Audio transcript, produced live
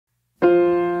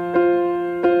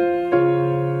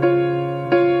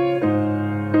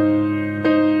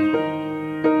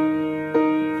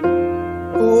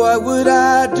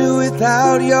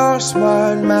about your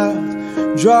smart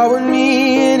mouth, drawing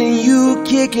me in and you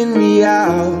kicking me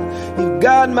out. You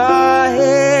got my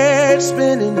head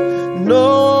spinning,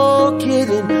 no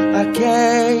kidding, I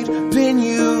can't pin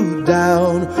you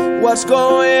down. What's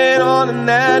going on in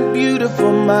that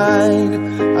beautiful mind?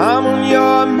 I'm on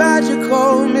your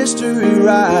magical mystery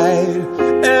ride,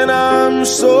 and I'm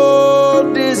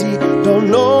so dizzy,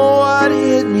 don't know what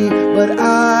hit me, but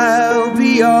I'll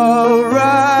be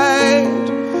alright.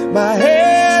 My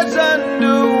head's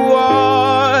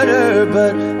underwater,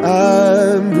 but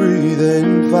I'm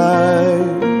breathing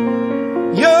fine.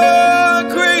 You're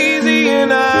crazy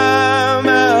and I'm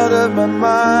out of my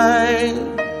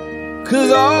mind,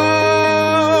 'cause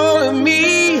all of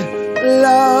me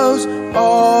loves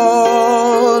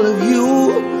all of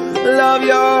you. Love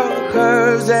your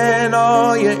curves and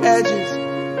all your edges,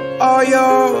 all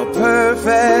your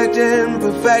perfect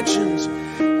imperfections.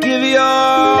 Give your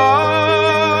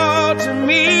all to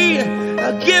me,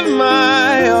 I'll give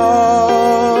my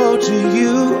all to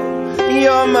you.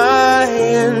 You're my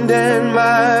end and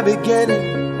my beginning.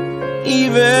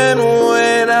 Even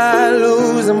when I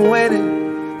lose, I'm winning,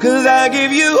 'cause I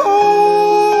give you all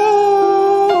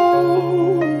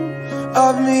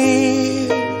of me,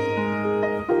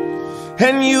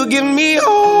 and you give me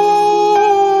all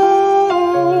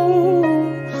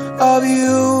of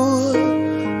you.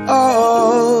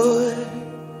 Oh,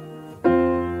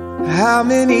 how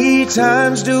many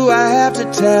times do I have to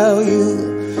tell you?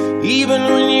 Even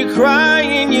when you're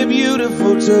crying, you're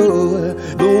beautiful too.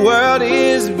 The world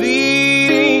is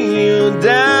beating you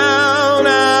down.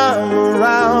 I'm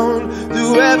around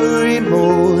through every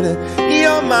mood.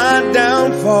 You're my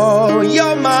downfall,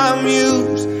 you're my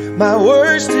muse, my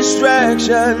worst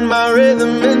distraction, my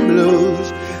rhythm and blues.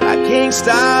 I can't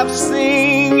stop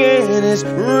singing, it's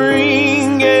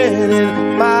ringing in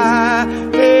my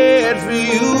head for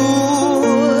you.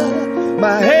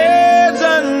 My head's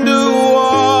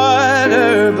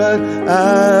underwater, but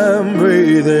I'm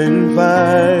breathing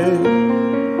fine.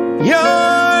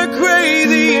 You're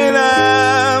crazy and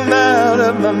I'm out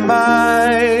of my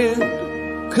mind,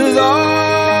 'cause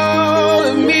all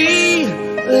of me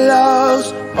loves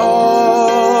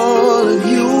all of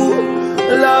you.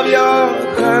 Love your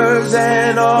curves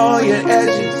and all your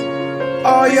edges,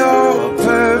 all your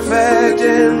perfect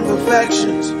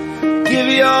imperfections. Give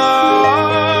your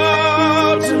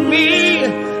all to me,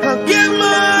 I'll give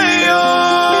my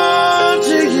all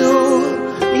to you.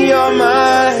 You're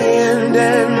my end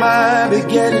and my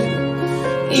beginning.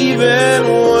 Even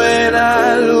when I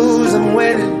lose, I'm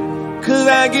winning, 'cause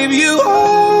I give you all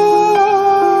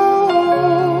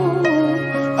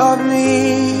of me,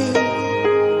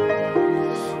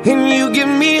 and you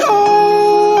give me all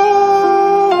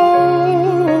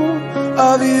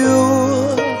of you.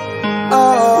 Oh,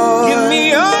 give me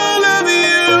all of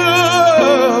you.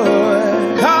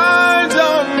 Cards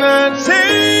on the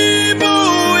table,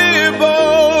 we're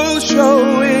both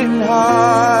showing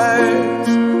hearts,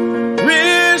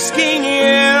 risking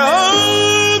it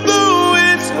all, though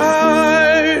it's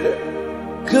hard,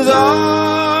 'cause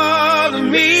all of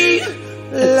me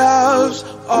loves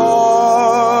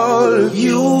all of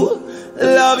you.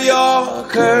 Love your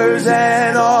curves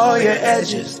and all your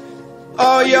edges,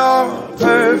 all your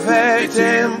perfect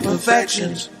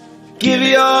imperfections. Give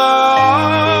your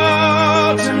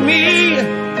all to me,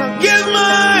 I'll give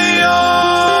my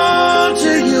all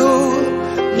to you.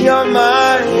 You're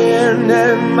my end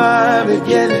and my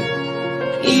beginning.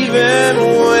 Even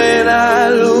when I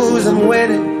lose, I'm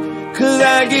winning, 'cause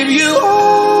I give you all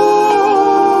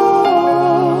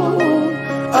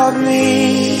of me,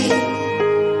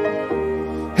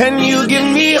 and you give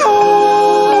me all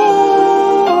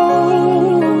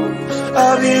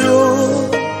of you.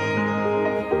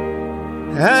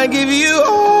 I give you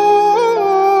all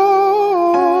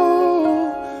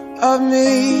of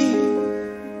me,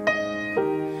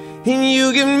 and you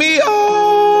give me all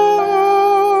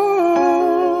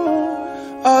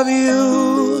of you.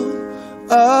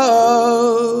 Oh.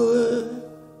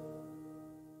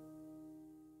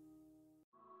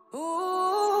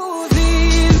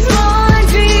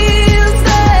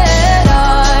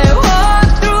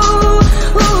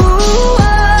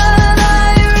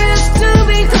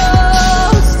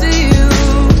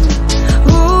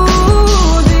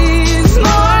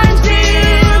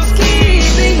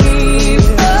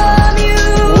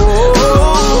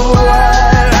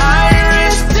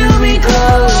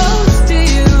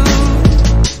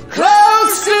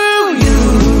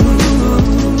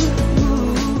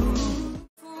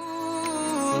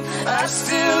 I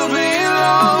still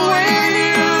belong.